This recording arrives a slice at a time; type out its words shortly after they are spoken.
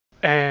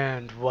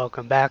And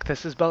welcome back.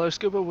 This is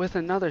ballerscuba with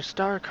another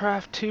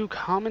Starcraft 2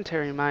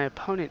 commentary. My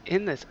opponent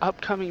in this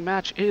upcoming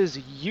match is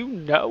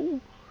yuno.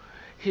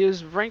 He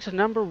is ranked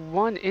number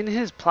 1 in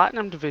his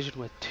Platinum division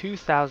with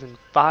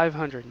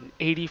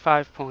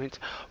 2,585 points,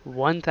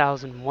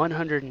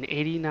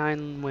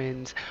 1,189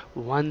 wins,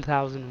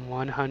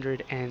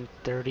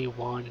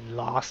 1,131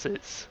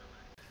 losses.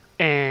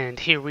 And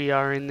here we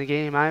are in the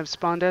game. I have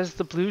spawned as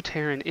the Blue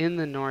Terran in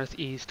the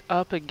northeast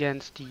up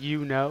against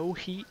yuno.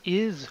 He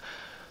is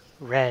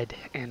Red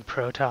and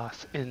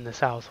Protoss in the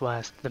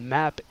southwest. The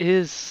map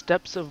is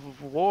Steps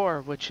of War,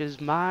 which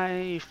is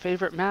my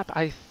favorite map,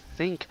 I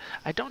think.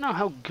 I don't know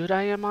how good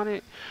I am on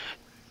it,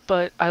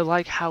 but I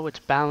like how it's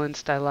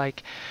balanced. I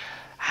like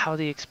how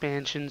the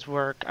expansions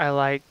work. I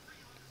like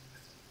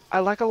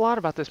a lot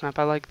about this map.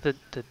 I like the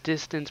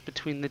distance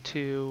between the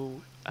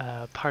two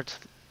parts,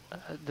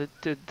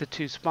 the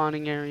two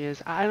spawning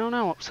areas. I don't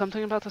know,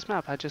 something about this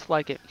map. I just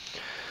like it.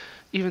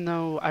 Even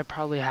though I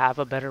probably have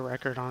a better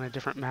record on a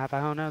different map, I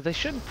don't know. They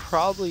should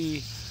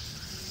probably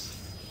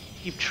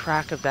keep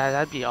track of that.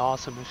 That'd be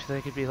awesome if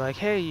they could be like,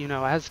 hey, you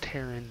know, as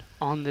Terran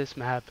on this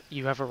map,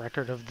 you have a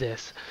record of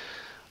this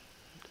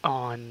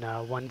on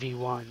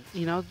 1v1.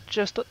 You know,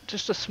 just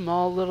a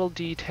small little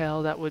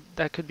detail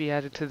that could be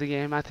added to the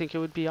game. I think it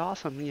would be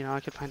awesome. You know, I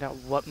could find out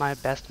what my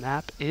best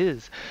map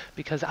is,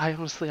 because I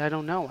honestly I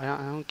don't know. I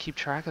don't keep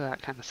track of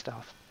that kind of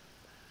stuff.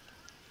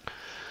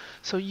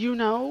 So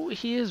yuno,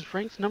 he is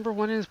ranked number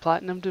 1 in his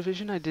Platinum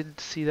division. I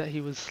did see that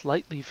he was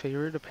slightly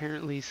favored,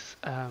 apparently,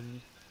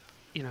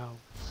 you know,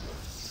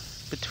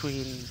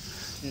 between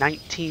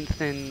 19th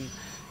and...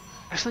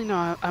 Actually,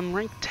 no, I'm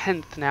ranked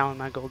 10th now in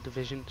my Gold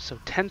division. So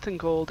 10th in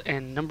Gold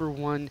and number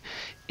 1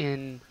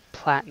 in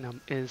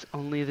Platinum is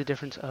only the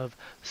difference of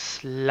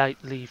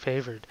slightly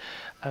favored.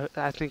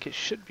 I think it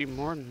should be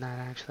more than that,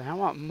 actually. I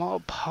want more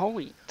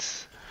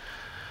points.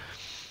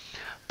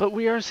 But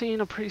we are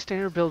seeing a pretty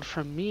standard build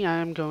from me. I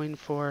am going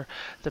for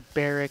the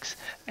barracks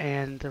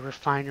and the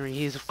refinery.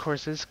 He's, of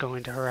course, is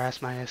going to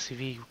harass my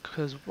SCV,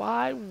 because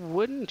why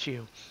wouldn't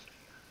you?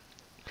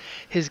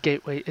 His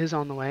gateway is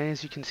on the way,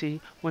 as you can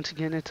see. Once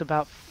again, it's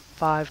about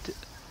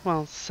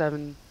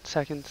 7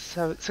 seconds,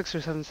 6 or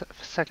 7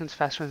 seconds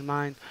faster than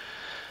mine.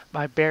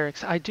 My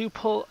barracks. I do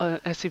pull a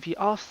SCV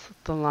off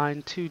the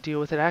line to deal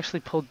with it. I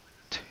actually pulled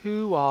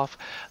 2 off,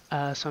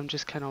 so I'm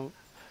just kind of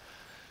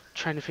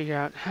trying to figure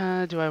out,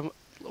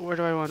 where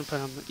do I want to put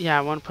him? Yeah,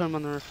 I want to put him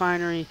on the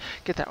refinery,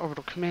 get that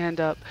orbital command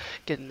up,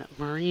 get a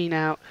marine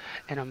out,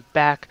 and I'm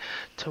back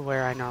to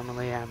where I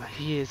normally am.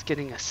 He is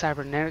getting a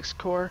cybernetics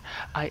core.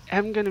 I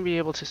am going to be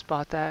able to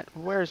spot that.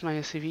 Where is my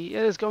SCV?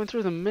 It is going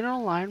through the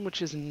mineral line,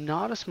 which is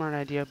not a smart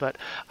idea, but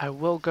I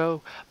will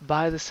go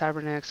by the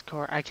cybernetics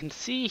core. I can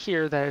see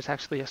here that it's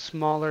actually a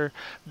smaller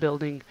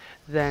building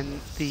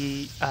than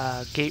the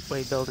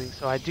gateway building,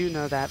 so I do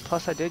know that.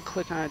 Plus, I did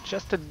click on it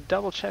just to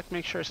double check,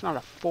 make sure it's not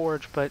a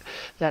forge, but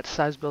that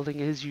size building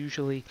is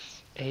usually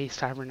a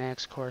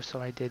cybernetics core,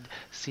 so I did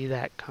see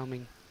that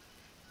coming.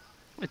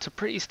 It's a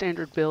pretty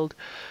standard build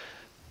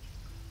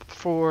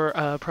for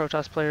a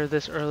Protoss player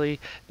this early.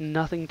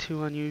 Nothing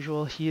too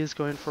unusual. He is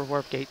going for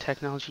warp gate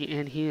technology,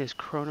 and he is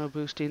chrono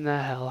boosting the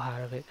hell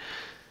out of it.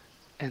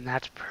 And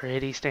that's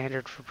pretty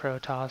standard for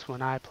Protoss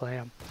when I play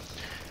him.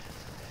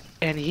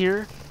 And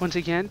here, once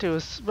again, do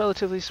a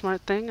relatively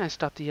smart thing. I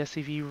stopped the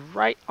SCV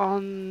right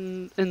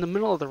in the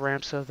middle of the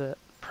ramp, so the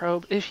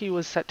probe, if he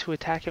was set to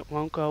attack, it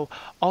won't go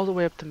all the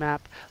way up the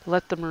map.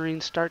 Let the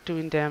Marines start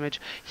doing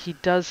damage. He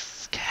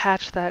does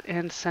catch that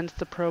and sends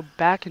the probe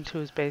back into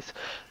his base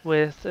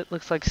with, it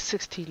looks like,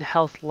 16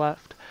 health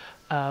left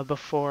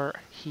before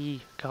he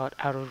got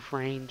out of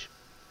range.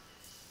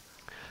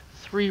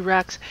 3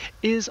 racks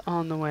is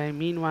on the way.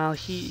 Meanwhile,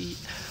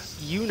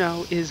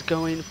 yuno is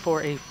going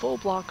for a full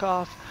block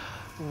off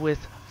with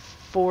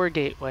 4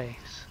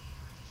 gateways.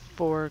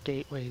 4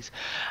 gateways.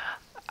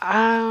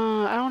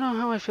 I don't know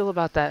how I feel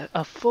about that.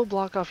 A full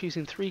block off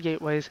using 3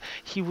 gateways.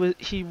 He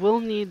will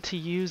need to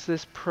use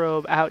this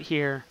probe out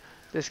here,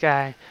 this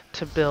guy,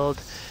 to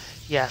build,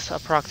 yes, a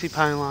proxy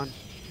pylon.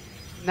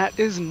 That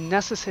is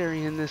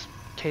necessary in this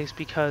case,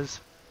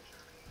 because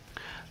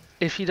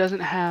if he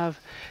doesn't have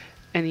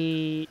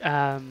any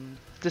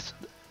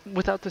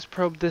without this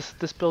probe, this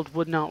build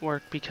would not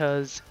work,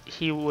 because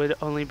he would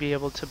only be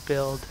able to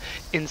build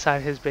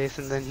inside his base,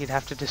 and then he'd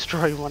have to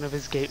destroy one of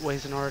his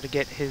gateways in order to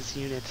get his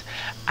units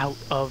out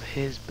of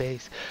his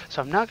base.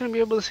 So I'm not going to be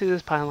able to see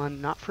this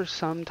pylon, not for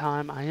some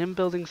time. I am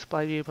building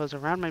supply depots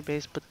around my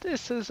base, but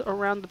this is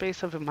around the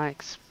base of my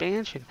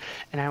expansion,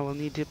 and I will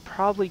need to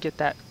probably get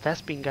that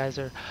Vespene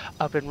geyser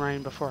up and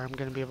running before I'm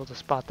going to be able to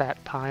spot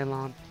that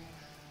pylon.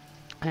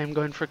 I am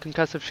going for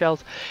concussive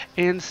shells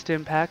and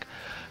stim pack.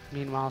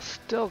 Meanwhile,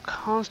 still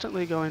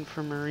constantly going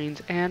for Marines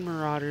and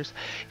Marauders.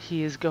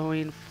 He is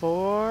going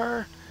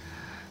for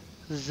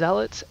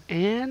Zealots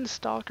and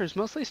Stalkers.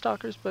 Mostly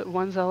Stalkers, but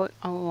 1 Zealot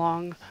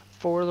along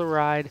for the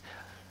ride,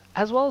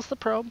 as well as the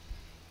probe.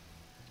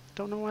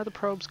 Don't know why the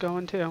probe's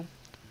going too.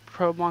 The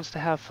probe wants to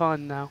have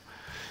fun, though.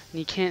 And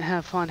you can't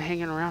have fun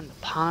hanging around the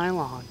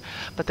pylon.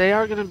 But they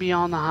are going to be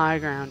on the high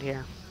ground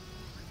here.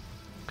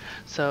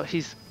 So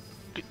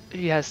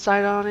he has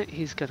sight on it.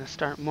 He's gonna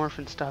start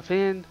morphing stuff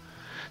in.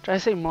 Did I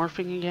say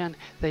morphing again?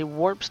 They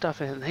warp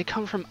stuff in. They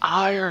come from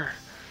ire.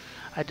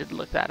 I did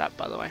look that up,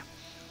 by the way.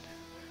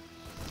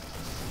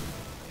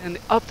 And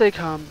up they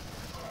come.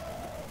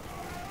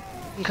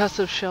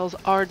 Concussive shells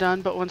are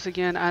done, but once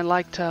again, I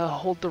like to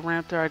hold the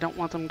ramp there. I don't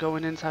want them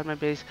going inside my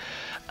base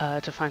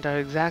to find out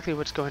exactly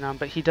what's going on.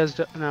 But he does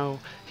know,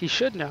 he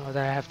should know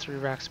that I have 3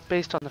 racks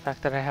based on the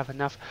fact that I have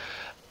enough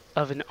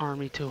of an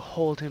army to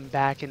hold him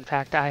back. In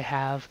fact, I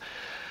have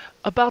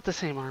about the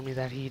same army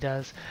that he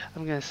does.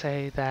 I'm going to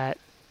say that,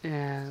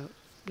 yeah,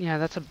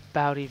 that's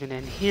about even.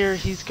 And here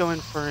he's going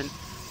for an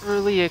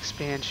early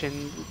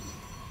expansion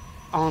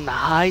on the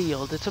high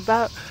yield. It's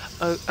about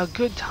a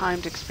good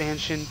timed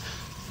expansion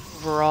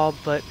overall,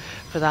 but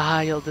for the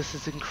high yield, this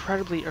is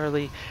incredibly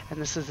early,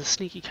 and this is the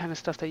sneaky kind of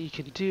stuff that you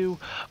can do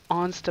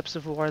on Steps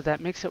of War that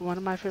makes it one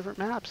of my favorite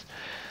maps.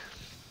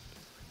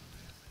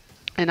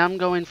 And I'm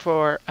going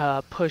for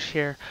a push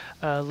here,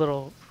 a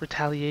little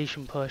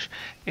retaliation push,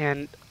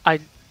 and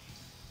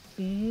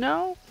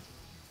no,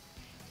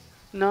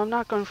 I'm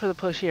not going for the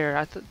push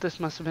here. This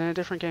must have been a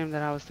different game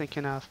that I was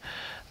thinking of.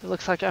 It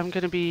looks like I'm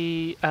going to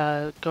be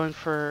going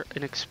for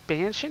an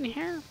expansion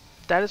here.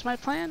 That is my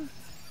plan.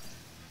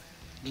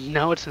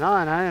 No, it's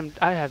not.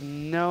 I have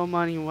no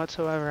money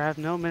whatsoever. I have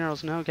no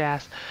minerals, no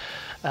gas.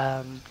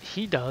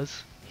 He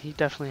does. He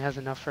definitely has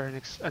enough for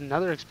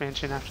another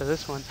expansion after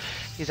this one.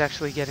 He's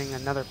actually getting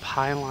another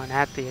pylon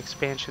at the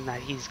expansion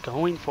that he's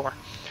going for.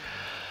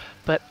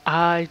 But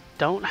I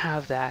don't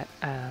have that.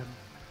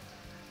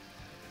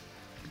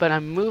 But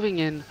I'm moving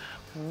in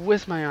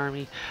with my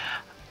army.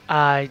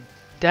 I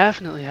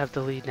definitely have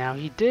the lead now.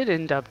 He did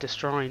end up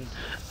destroying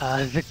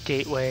the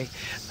gateway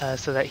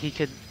so that he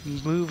could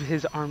move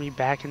his army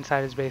back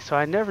inside his base. So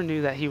I never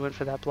knew that he went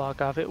for that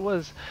block off. It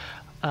was,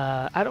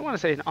 I don't want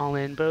to say an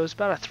all-in, but it was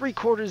about a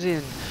 3/4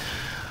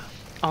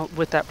 in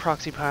with that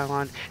proxy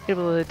pylon.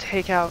 Able to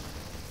take out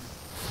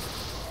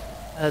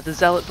the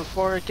zealot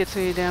before it gets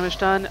any damage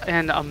done.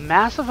 And a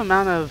massive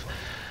amount of,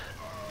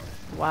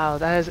 wow,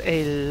 that is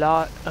a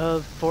lot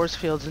of force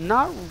fields.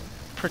 Not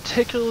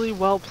particularly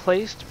well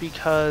placed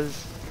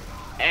because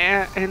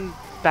and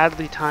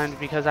badly timed,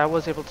 because I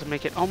was able to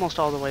make it almost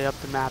all the way up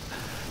the map,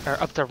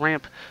 or up the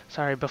ramp,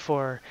 sorry,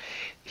 before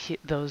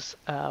those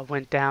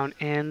went down.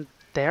 And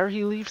there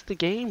he leaves the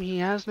game. He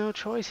has no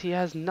choice. He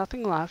has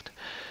nothing left.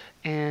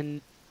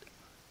 And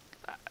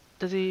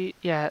does he?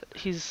 Yeah,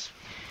 he's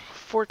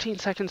 14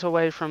 seconds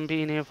away from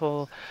being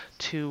able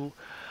to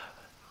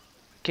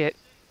get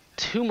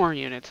 2 more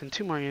units, and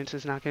 2 more units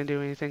is not going to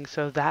do anything.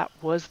 So that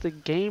was the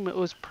game. It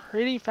was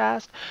pretty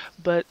fast,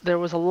 but there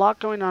was a lot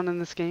going on in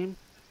this game.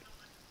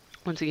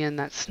 Once again,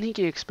 that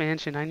sneaky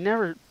expansion, I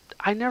never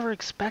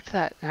expect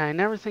that, and I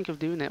never think of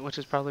doing it, which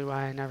is probably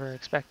why I never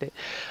expect it.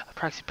 A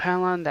proxy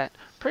pylon that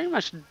pretty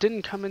much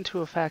didn't come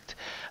into effect.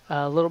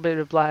 A little bit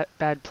of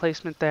bad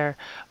placement there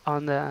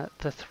on the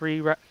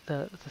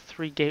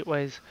three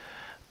gateways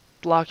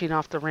blocking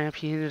off the ramp.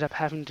 He ended up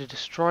having to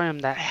destroy them.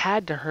 That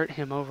had to hurt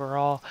him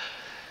overall.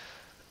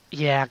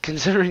 Yeah,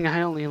 considering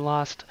I only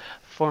lost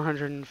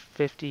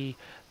 450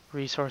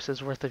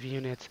 resources worth of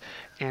units,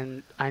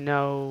 and I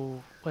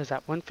know, what is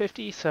that,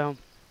 150? So,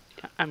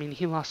 I mean,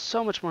 he lost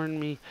so much more than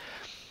me.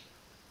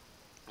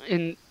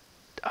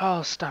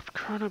 Oh, stop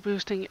chrono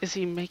boosting. Is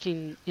he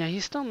making, yeah,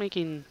 he's still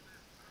making,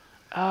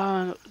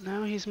 no,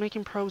 he's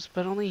making probes,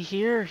 but only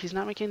here. He's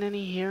not making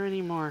any here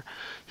anymore.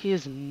 He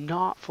is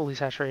not fully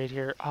saturated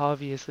here,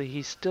 obviously.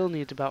 He still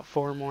needs about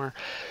 4 more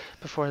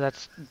before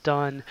that's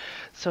done.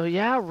 So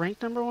yeah,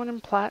 ranked #1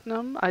 in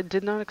platinum. I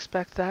did not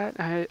expect that.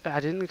 I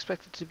didn't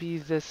expect it to be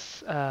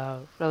this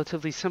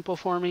relatively simple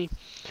for me.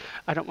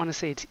 I don't want to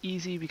say it's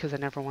easy because I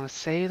never want to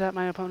say that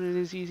my opponent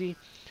is easy.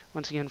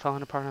 Once again,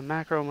 falling apart on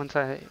macro. Once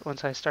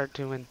I start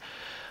doing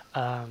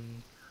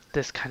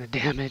this kind of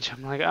damage,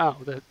 I'm like, oh,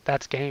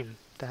 that's game.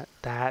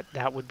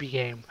 That would be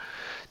game.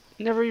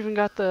 Never even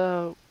got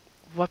the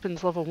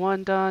weapons level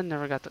 1 done.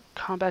 Never got the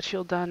combat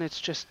shield done.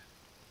 It's just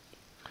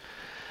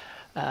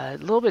a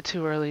little bit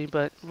too early,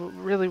 but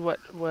really what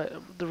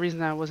the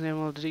reason I wasn't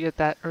able to get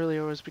that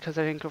earlier was because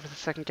I didn't go for the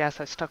second gas.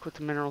 I stuck with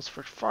the minerals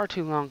for far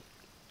too long.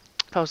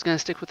 If I was going to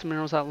stick with the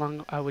minerals that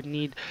long, I would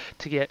need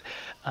to get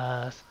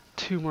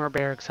 2 more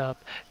barracks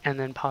up and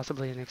then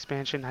possibly an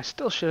expansion. I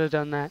still should have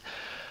done that.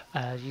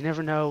 You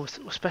never know,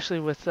 especially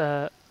with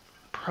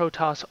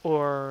Protoss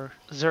or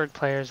Zerg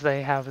players.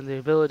 They have the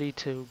ability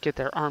to get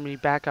their army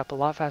back up a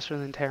lot faster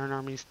than Terran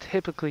armies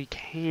typically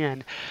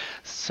can.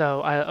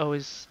 So I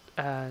always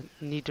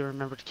need to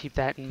remember to keep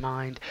that in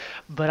mind.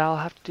 But I'll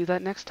have to do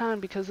that next time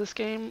because this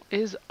game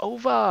is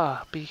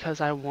over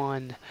because I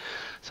won.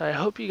 So I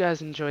hope you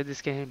guys enjoyed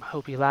this game.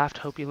 Hope you laughed.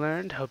 Hope you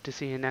learned. Hope to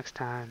see you next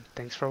time.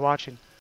 Thanks for watching.